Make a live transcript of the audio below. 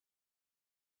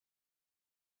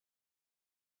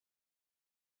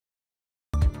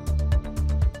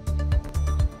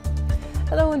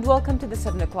Hello and welcome to the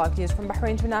 7 o'clock news from Bahrain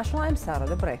International. I'm Sarah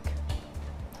Lebrek.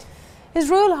 His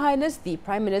Royal Highness the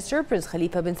Prime Minister Prince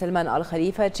Khalifa bin Salman Al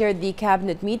Khalifa chaired the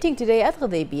cabinet meeting today at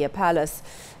Ghadaybiya Palace.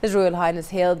 His Royal Highness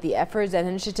hailed the efforts and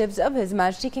initiatives of His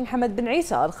Majesty King Hamad bin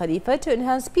Isa Al Khalifa to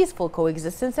enhance peaceful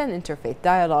coexistence and interfaith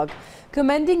dialogue,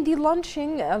 commending the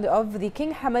launching of the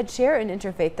King Hamad Chair in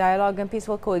Interfaith Dialogue and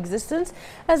Peaceful Coexistence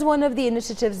as one of the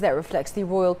initiatives that reflects the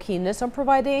royal keenness on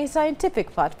providing a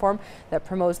scientific platform that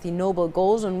promotes the noble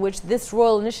goals on which this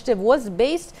royal initiative was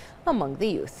based among the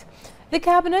youth. The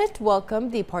Cabinet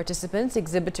welcomed the participants,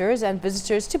 exhibitors and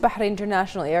visitors to Bahrain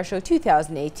International Airshow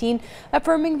 2018,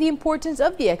 affirming the importance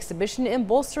of the exhibition in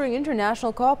bolstering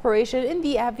international cooperation in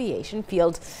the aviation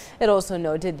field. It also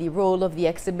noted the role of the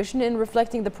exhibition in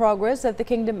reflecting the progress that the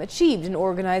Kingdom achieved in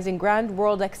organizing grand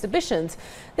world exhibitions.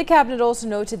 The Cabinet also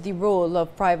noted the role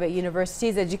of private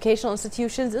universities, educational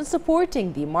institutions in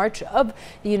supporting the march of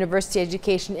the university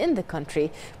education in the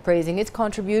country, praising its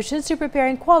contributions to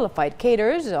preparing qualified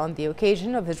caterers on the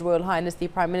occasion of His Royal Highness the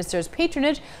Prime Minister's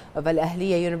patronage of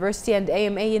Al-Ahliya University and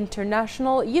AMA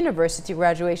International University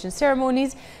graduation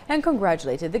ceremonies, and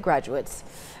congratulated the graduates.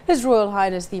 His Royal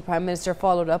Highness the Prime Minister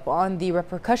followed up on the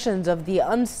repercussions of the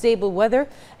unstable weather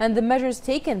and the measures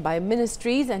taken by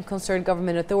ministries and concerned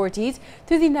government authorities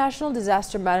through the National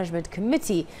Disaster Management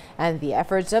Committee and the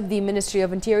efforts of the Ministry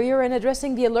of Interior in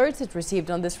addressing the alerts it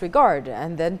received on this regard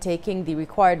and then taking the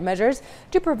required measures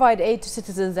to provide aid to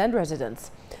citizens and residents.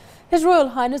 His Royal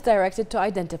Highness directed to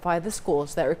identify the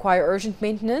schools that require urgent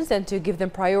maintenance and to give them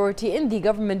priority in the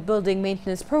government building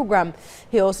maintenance program.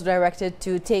 He also directed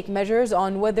to take measures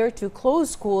on whether to close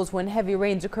schools when heavy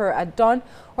rains occur at dawn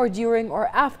or during or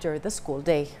after the school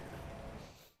day.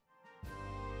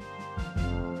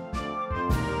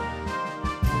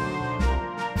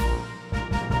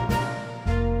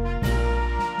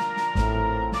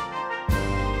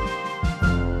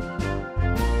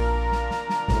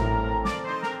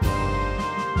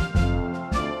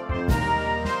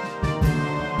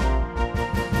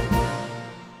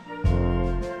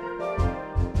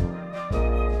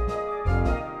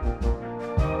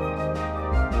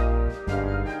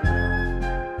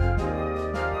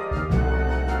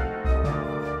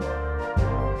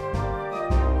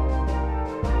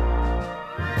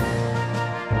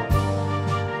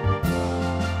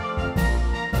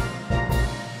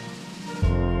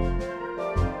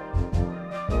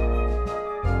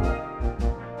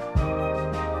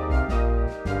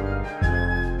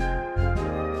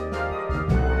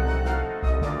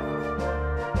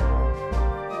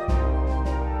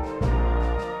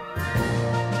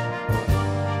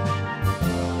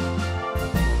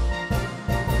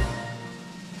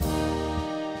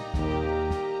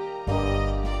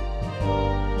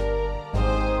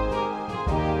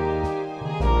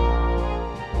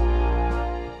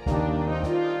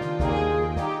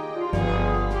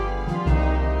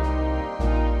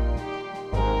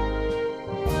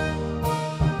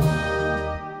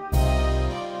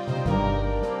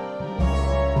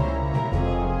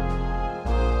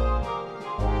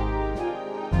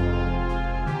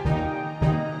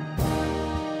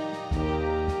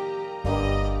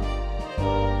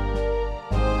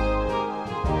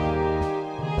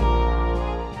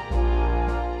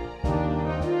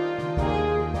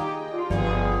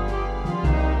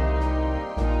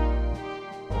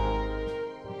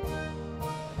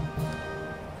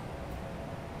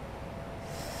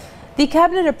 The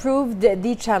Cabinet approved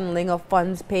the channeling of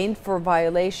funds paid for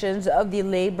violations of the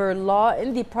labor law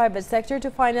in the private sector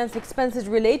to finance expenses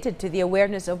related to the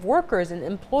awareness of workers and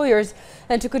employers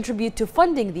and to contribute to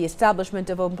funding the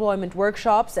establishment of employment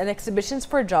workshops and exhibitions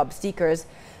for job seekers.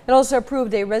 It also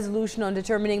approved a resolution on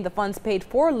determining the funds paid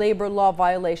for labor law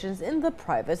violations in the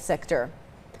private sector.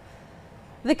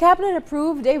 The Cabinet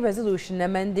approved a resolution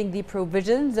amending the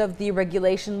provisions of the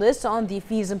regulation list on the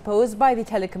fees imposed by the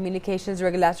Telecommunications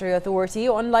Regulatory Authority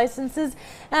on licenses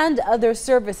and other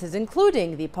services,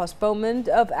 including the postponement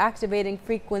of activating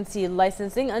frequency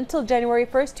licensing until January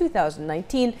 1st,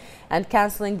 2019, and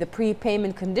cancelling the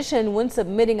prepayment condition when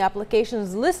submitting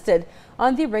applications listed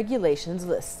on the regulations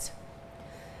list.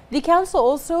 The Council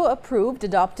also approved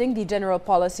adopting the General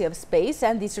Policy of Space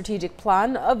and the Strategic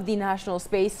Plan of the National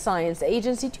Space Science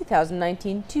Agency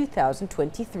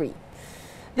 2019-2023.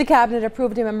 The Cabinet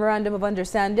approved a Memorandum of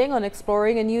Understanding on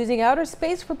exploring and using outer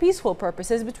space for peaceful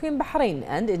purposes between Bahrain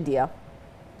and India.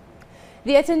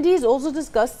 The attendees also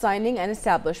discussed signing an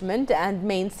establishment and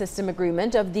main system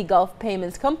agreement of the Gulf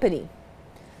Payments Company.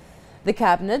 The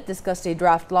Cabinet discussed a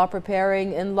draft law prepared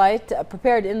in light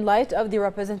of the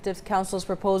Representatives Council's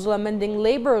proposal amending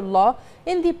labor law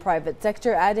in the private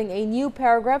sector, adding a new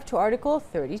paragraph to Article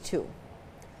 32.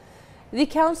 The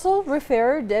Council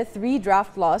referred 3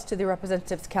 draft laws to the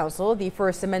Representatives' Council, the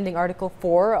first amending Article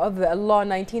 4 of Law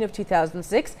 19 of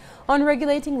 2006 on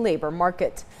regulating labor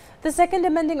market, the second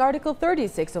amending Article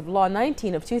 36 of Law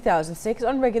 19 of 2006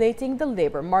 on regulating the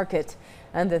labor market,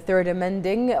 and the third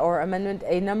amendment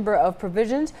a number of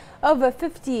provisions of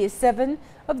 57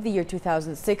 of the year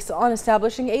 2006 on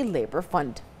establishing a labor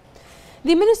fund.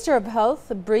 The Minister of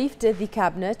Health briefed the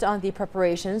Cabinet on the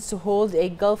preparations to hold a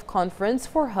Gulf Conference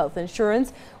for health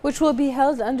insurance, which will be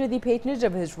held under the patronage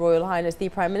of His Royal Highness the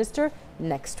Prime Minister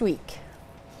next week.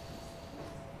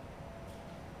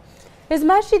 His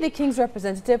Majesty the King's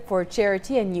Representative for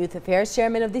Charity and Youth Affairs,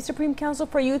 Chairman of the Supreme Council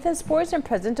for Youth and Sports and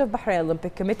President of Bahrain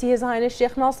Olympic Committee, His Highness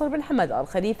Sheikh Nasser bin Hamad Al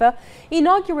Khalifa,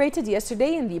 inaugurated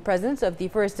yesterday in the presence of the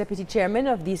First Deputy Chairman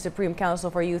of the Supreme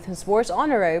Council for Youth and Sports,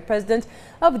 Honorary President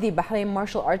of the Bahrain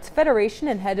Martial Arts Federation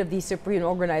and Head of the Supreme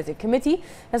Organizing Committee,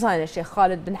 His Highness Sheikh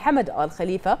Khalid bin Hamad Al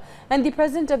Khalifa, and the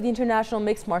President of the International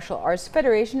Mixed Martial Arts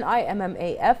Federation,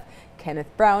 IMMAF,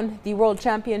 Kenneth Brown. The World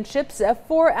Championships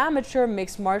for Amateur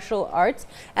Mixed Martial Arts,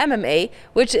 MMA,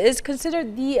 which is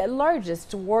considered the largest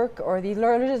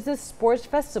sports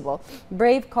festival,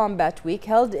 Brave Combat Week,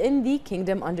 held in the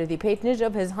kingdom under the patronage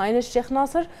of His Highness Sheikh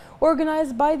Nasser,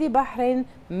 organized by the Bahrain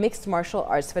Mixed Martial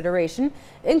Arts Federation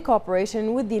in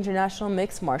cooperation with the International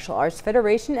Mixed Martial Arts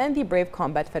Federation and the Brave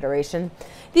Combat Federation.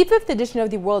 The 5th edition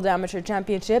of the World Amateur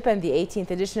Championship and the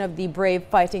 18th edition of the Brave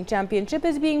Fighting Championship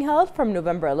is being held from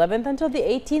November 11th until the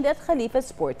 18th at Khalifa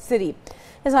Sports City.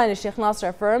 His Highness Sheikh Nasser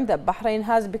affirmed that Bahrain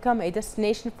has become a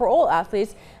destination for all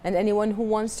athletes and anyone who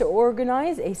wants to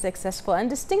organize a successful and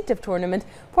distinctive tournament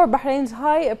for Bahrain's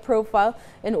high profile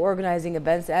in organizing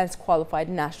events as qualified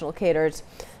national caterers.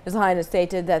 His Highness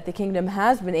stated that the kingdom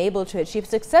has been able to achieve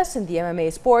success in the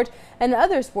MMA sport and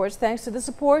other sports thanks to the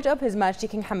support of His Majesty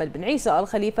King Hamad bin Isa Al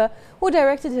Khalifa, who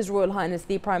directed His Royal Highness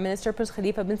the Prime Minister Prince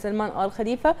Khalifa bin Salman Al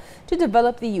Khalifa to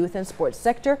develop the youth and sports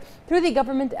sector through the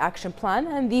government action plan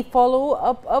and the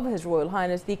follow-up of His Royal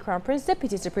Highness the Crown Prince,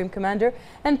 Deputy Supreme Commander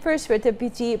and First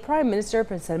Deputy Prime Minister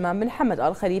Prince Salman bin Hamad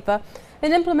Al Khalifa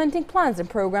in implementing plans and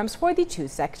programs for the two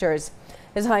sectors.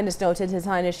 His Highness noted His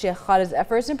Highness Sheikh Khalid's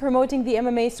efforts in promoting the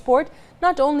MMA sport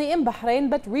not only in Bahrain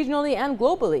but regionally and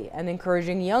globally, and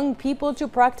encouraging young people to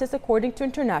practice according to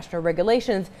international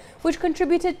regulations, which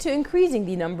contributed to increasing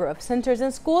the number of centers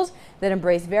and schools that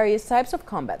embrace various types of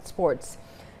combat sports.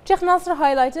 Sheikh Nasser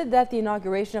highlighted that the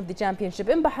inauguration of the championship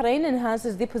in Bahrain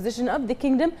enhances the position of the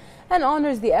kingdom and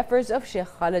honors the efforts of Sheikh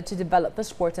Khalid to develop the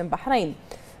sport in Bahrain.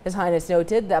 His Highness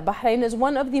noted that Bahrain is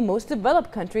one of the most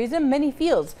developed countries in many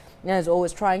fields and is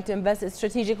always trying to invest its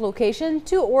strategic location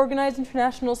to organize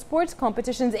international sports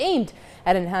competitions aimed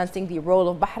at enhancing the role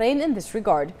of Bahrain in this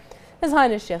regard. His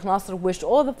Highness Sheikh Nasser wished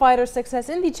all the fighters success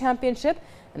in the championship,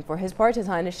 and for his part, His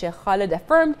Highness Sheikh Khalid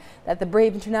affirmed that the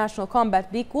Brave International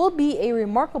Combat Week will be a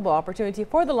remarkable opportunity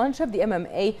for the launch of the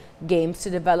MMA Games to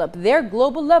develop their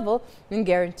global level and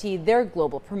guarantee their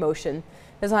global promotion.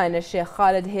 His Highness Sheikh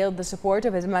Khalid hailed the support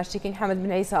of His Majesty King Hamad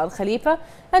bin Isa Al Khalifa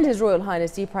and His Royal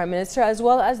Highness the Prime Minister, as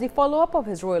well as the follow-up of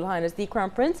His Royal Highness the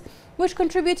Crown Prince, which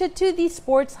contributed to the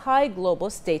sport's high global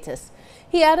status.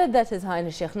 He added that His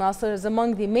Highness Sheikh Nasser is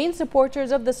among the main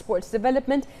supporters of the sport's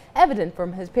development, evident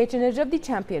from his patronage of the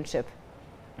championship.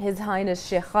 His Highness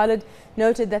Sheikh Khalid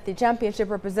noted that the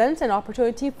championship represents an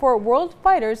opportunity for world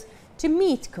fighters to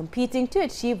meet, competing to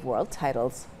achieve world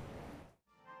titles.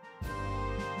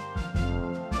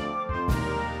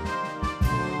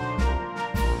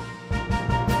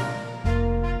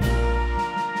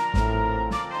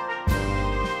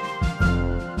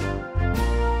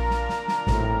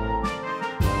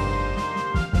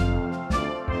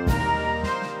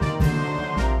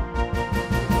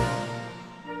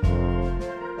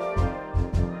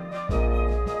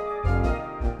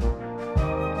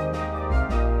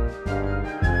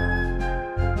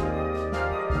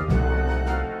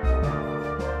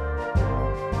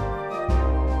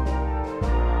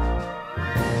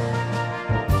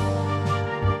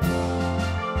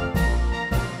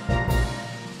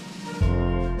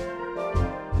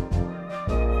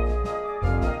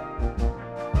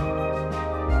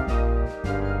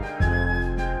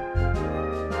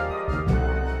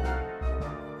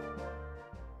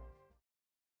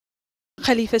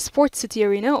 Khalifa Sports City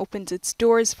Arena opened its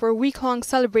doors for a week-long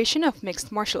celebration of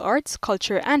mixed martial arts,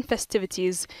 culture and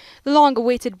festivities. The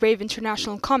long-awaited Brave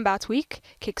International Combat Week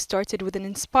kick-started with an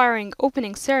inspiring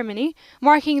opening ceremony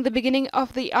marking the beginning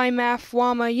of the IMAF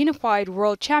WAMA Unified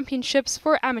World Championships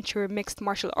for Amateur Mixed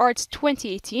Martial Arts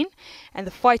 2018 and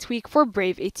the Fight Week for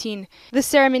Brave 18. The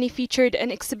ceremony featured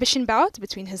an exhibition bout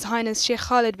between His Highness Sheikh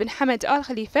Khalid bin Hamad Al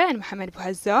Khalifa and Mohammed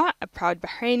Bouhazza, a proud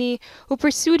Bahraini who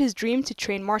pursued his dream to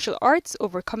train martial arts,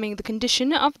 overcoming the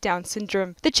condition of Down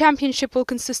syndrome. The championship will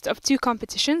consist of two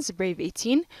competitions, Brave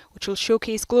 18, which will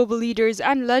showcase global leaders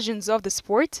and legends of the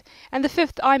sport, and the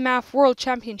 5th IMAF World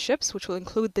Championships, which will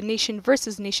include the nation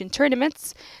versus nation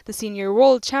tournaments, the Senior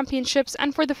World Championships,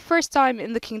 and for the first time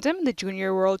in the kingdom, the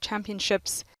Junior World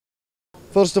Championships.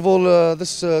 First of all,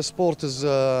 this sport is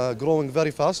growing very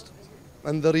fast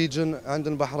in the region and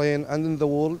in Bahrain and in the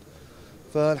world.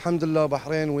 Alhamdulillah,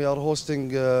 Bahrain, we are hosting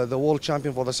the world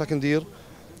champion for the 2nd year.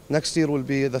 Next year will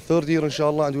be the 3rd year,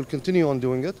 inshallah, and we'll continue on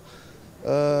doing it.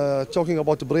 Talking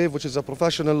about Brave, which is a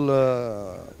professional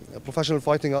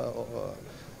fighting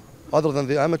other than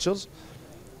the amateurs.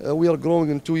 We are growing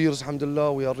in 2 years,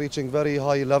 alhamdulillah. We are reaching very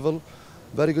high level,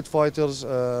 very good fighters,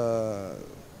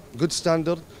 good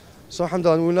standard. So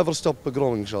alhamdulillah, we'll never stop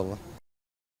growing, inshallah.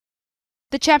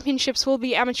 The championships will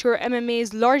be amateur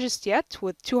MMA's largest yet,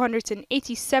 with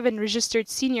 287 registered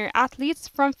senior athletes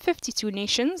from 52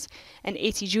 nations and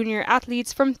 80 junior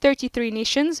athletes from 33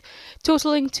 nations,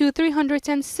 totaling to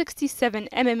 367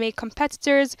 MMA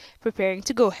competitors preparing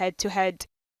to go head-to-head.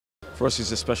 For us,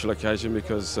 it's a special occasion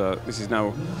because this is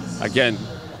now, again,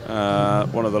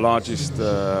 one of the largest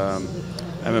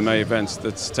MMA events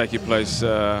that's taking place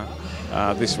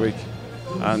this week,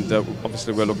 and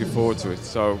obviously we're looking forward to it.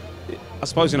 So I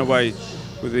suppose in a way,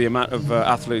 with the amount of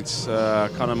athletes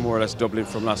kind of more or less doubling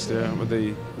from last year, with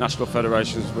the national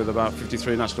federations, with about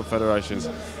 53 national federations,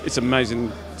 it's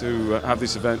amazing to have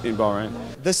this event in Bahrain.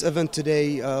 This event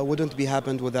today wouldn't be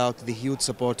happened without the huge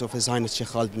support of His Highness Sheikh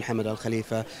Khalid bin Hamad Al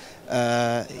Khalifa.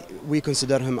 We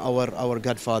consider him our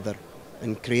godfather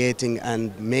in creating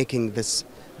and making this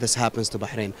happens to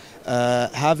Bahrain.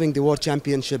 Having the World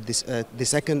Championship, the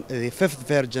 5th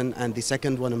version and the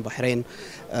 2nd one in Bahrain,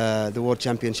 the World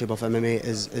Championship of MMA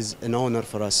is an honor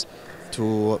for us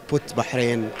to put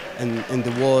Bahrain in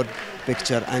the world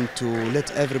picture and to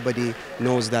let everybody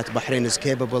knows that Bahrain is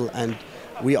capable and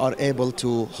we are able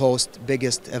to host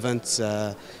biggest events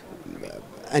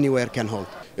anywhere can hold.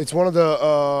 It's one of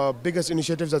the biggest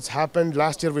initiatives that's happened.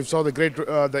 Last year we saw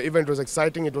the event was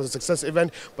exciting, it was a success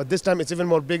event, but this time it's even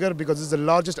more bigger because it's the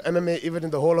largest MMA event in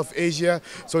the whole of Asia.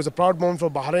 So it's a proud moment for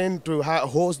Bahrain to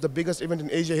host the biggest event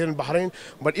in Asia here in Bahrain.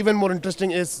 But even more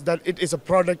interesting is that it is a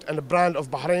product and a brand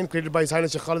of Bahrain created by His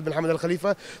Highness Sheikh Khalid bin Hamad Al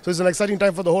Khalifa. So it's an exciting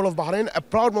time for the whole of Bahrain, a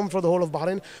proud moment for the whole of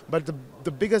Bahrain. But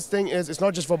the biggest thing is it's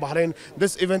not just for Bahrain,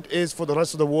 this event is for the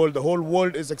rest of the world. The whole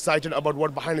world is excited about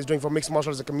what Bahrain is doing for mixed martial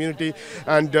arts as a community.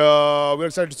 And we're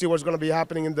excited to see what's going to be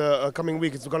happening in the coming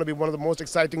week. It's going to be one of the most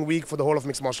exciting weeks for the whole of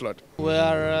mixed martial art. We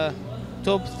are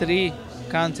top 3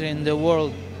 country in the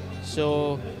world.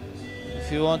 So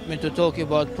if you want me to talk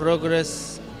about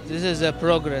progress, this is a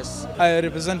progress. I am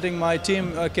representing my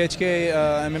team, KHK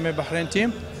MMA Bahrain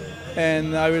team,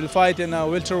 and I will fight in a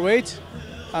welterweight.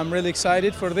 I'm really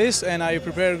excited for this, and I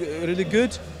prepare really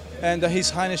good. And His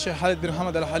Highness Sheikh Khalid bin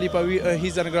Hamad Al Khalifa,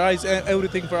 he's organized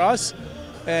everything for us.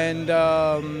 And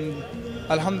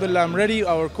Alhamdulillah, I'm ready.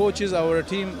 Our coaches, our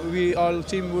team, we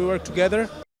work together.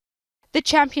 The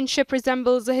championship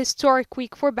resembles a historic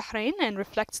week for Bahrain and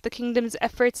reflects the kingdom's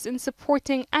efforts in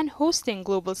supporting and hosting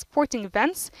global sporting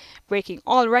events, breaking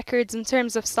all records in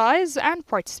terms of size and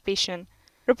participation.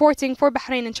 Reporting for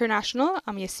Bahrain International,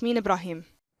 I'm Yasmin Ibrahim.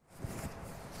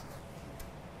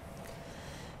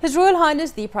 His Royal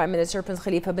Highness the Prime Minister Prince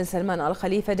Khalifa bin Salman Al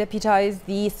Khalifa deputized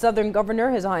the Southern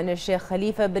Governor, His Highness Sheikh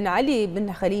Khalifa bin Ali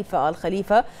bin Khalifa Al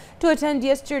Khalifa, to attend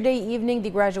yesterday evening the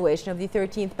graduation of the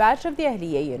 13th batch of the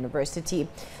Ahliya University.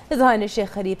 His Highness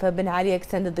Sheikh Khalifa bin Ali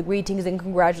extended the greetings and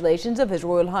congratulations of His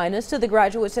Royal Highness to the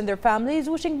graduates and their families,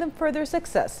 wishing them further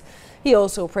success. He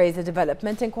also praised the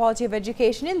development and quality of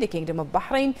education in the Kingdom of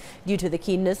Bahrain due to the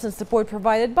keenness and support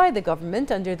provided by the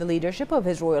government under the leadership of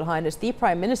His Royal Highness the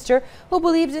Prime Minister, who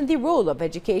believes in the role of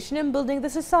education in building the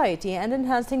society and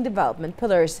enhancing development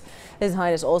pillars. His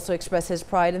Highness also expressed his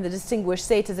pride in the distinguished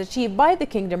status achieved by the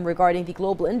Kingdom regarding the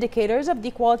global indicators of the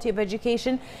quality of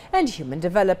education and human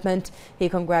development. He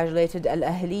congratulated Al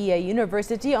Ahliya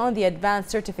University on the advanced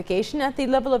certification at the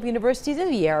level of universities in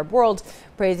the Arab world,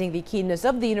 praising the keenness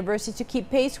of the university to keep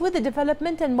pace with the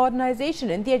development and modernization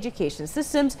in the education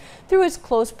systems through its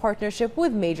close partnership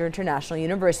with major international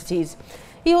universities.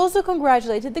 He also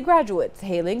congratulated the graduates,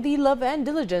 hailing the love and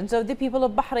diligence of the people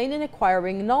of Bahrain in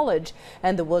acquiring knowledge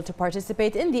and the will to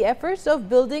participate in the efforts of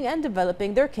building and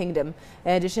developing their kingdom.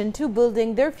 In addition to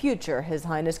building their future, His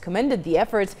Highness commended the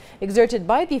efforts exerted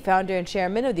by the founder and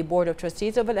chairman of the Board of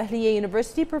Trustees of Al-Ahliya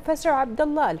University, Professor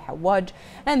Abdullah Al-Hawaj,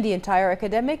 and the entire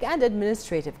academic and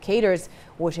administrative cadres,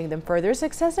 wishing them further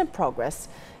success and progress.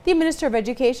 The Minister of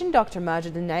Education, Dr.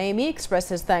 Majid Al-Naimi, expressed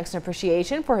his thanks and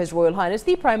appreciation for His Royal Highness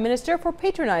the Prime Minister for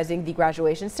patronizing the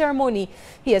graduation ceremony.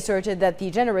 He asserted that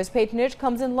the generous patronage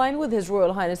comes in line with His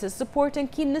Royal Highness's support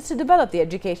and keenness to develop the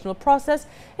educational process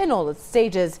in all its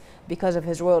stages, because of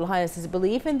His Royal Highness's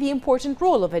belief in the important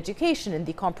role of education in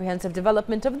the comprehensive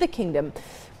development of the kingdom.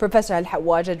 Professor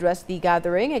Al-Hawaj addressed the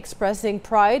gathering, expressing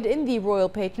pride in the royal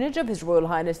patronage of His Royal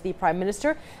Highness the Prime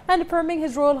Minister and affirming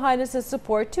His Royal Highness's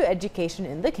support to education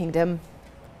in the kingdom.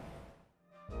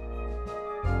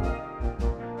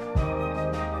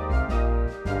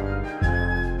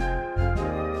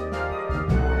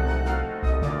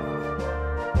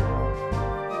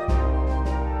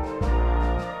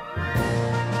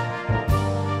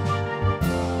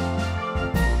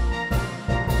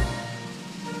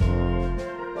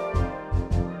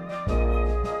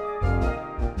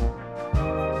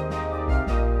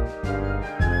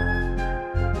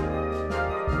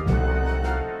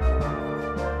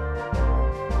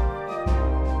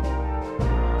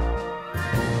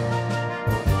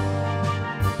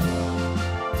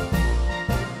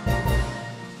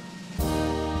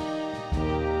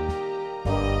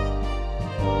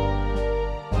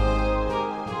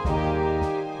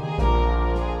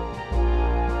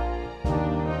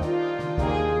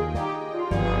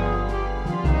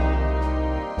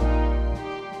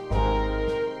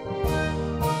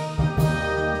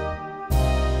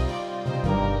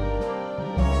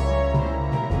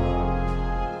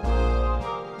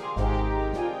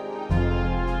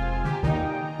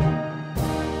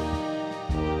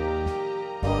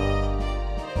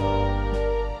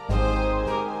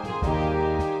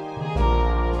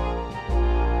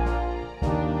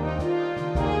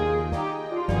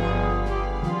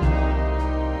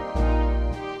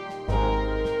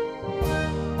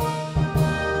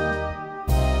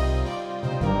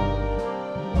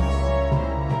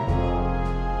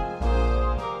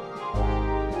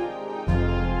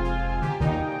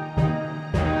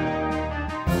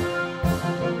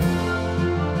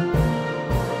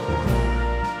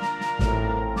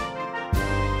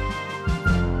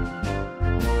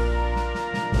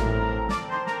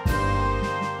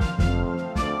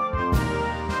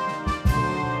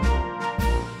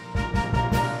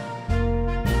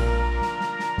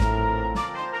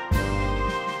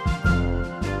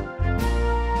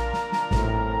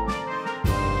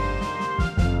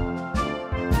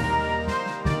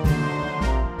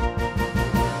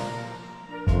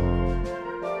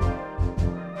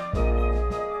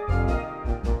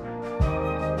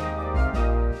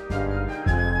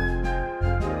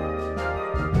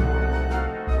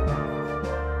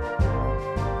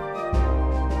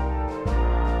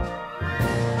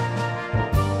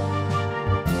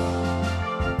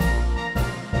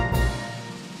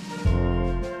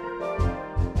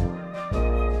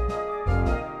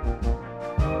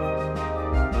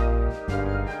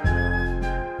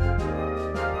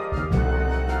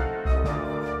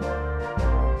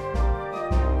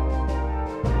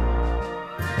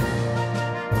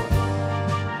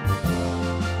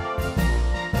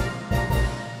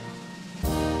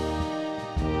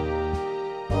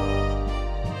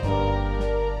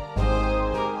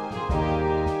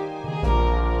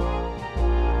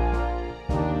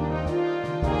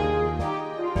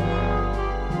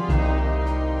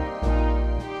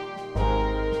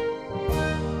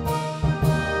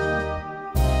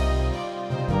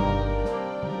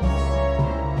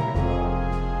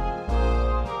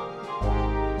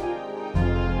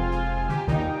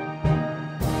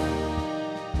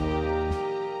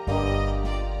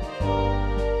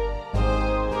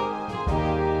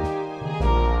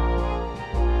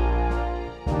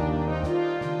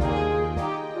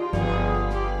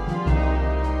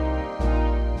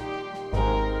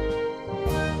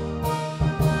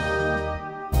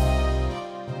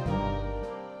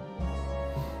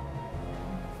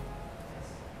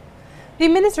 The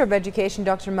Minister of Education,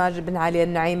 Dr. Majid bin Ali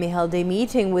Al-Naimi, held a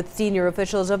meeting with senior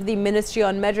officials of the Ministry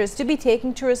on measures to be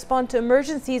taken to respond to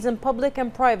emergencies in public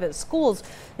and private schools,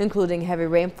 including heavy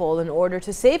rainfall, in order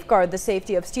to safeguard the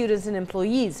safety of students and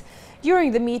employees.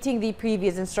 During the meeting, the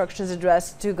previous instructions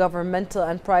addressed to governmental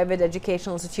and private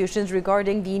educational institutions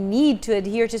regarding the need to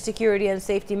adhere to security and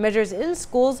safety measures in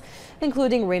schools,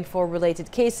 including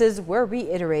rainfall-related cases, were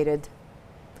reiterated.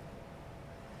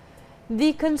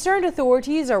 The concerned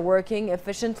authorities are working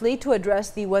efficiently to address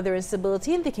the weather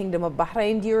instability in the Kingdom of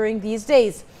Bahrain during these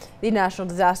days. The National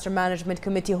Disaster Management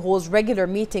Committee holds regular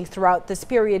meetings throughout this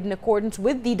period in accordance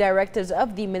with the directives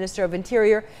of the Minister of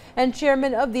Interior and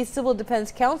Chairman of the Civil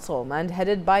Defense Council, and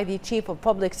headed by the Chief of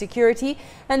Public Security,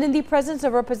 and in the presence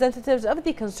of representatives of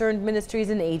the concerned ministries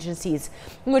and agencies,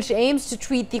 which aims to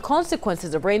treat the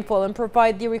consequences of rainfall and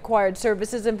provide the required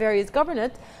services in various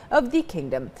governance of the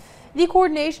Kingdom. The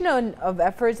coordination of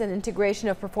efforts and integration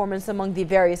of performance among the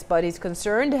various bodies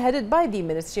concerned, headed by the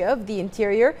Ministry of the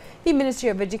Interior, the Ministry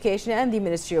of Education and the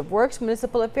Ministry of Works,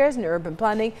 Municipal Affairs and Urban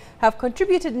Planning, have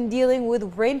contributed in dealing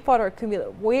with rainwater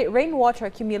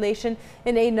accumulation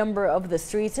in a number of the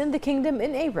streets in the Kingdom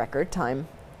in a record time.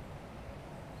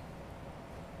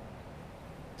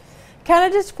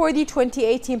 Candidates for the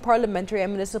 2018 parliamentary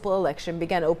and municipal election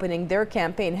began opening their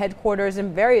campaign headquarters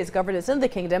in various governments in the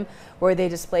Kingdom, where they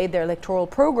displayed their electoral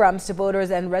programs to voters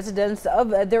and residents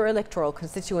of their electoral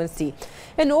constituency.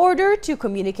 In order to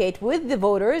communicate with the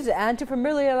voters and to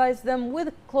familiarize them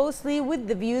closely with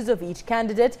the views of each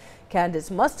candidate,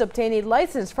 candidates must obtain a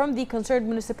license from the concerned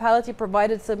municipality,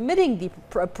 provided submitting the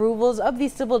approvals of the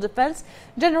Civil Defense,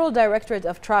 General Directorate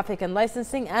of Traffic and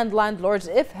Licensing, and landlords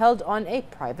if held on a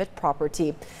private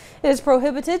property. It is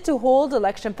prohibited to hold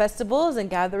election festivals and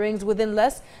gatherings within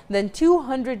less than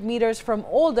 200 meters from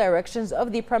all directions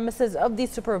of the premises of the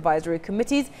supervisory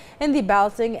committees and the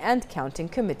balloting and counting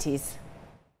committees.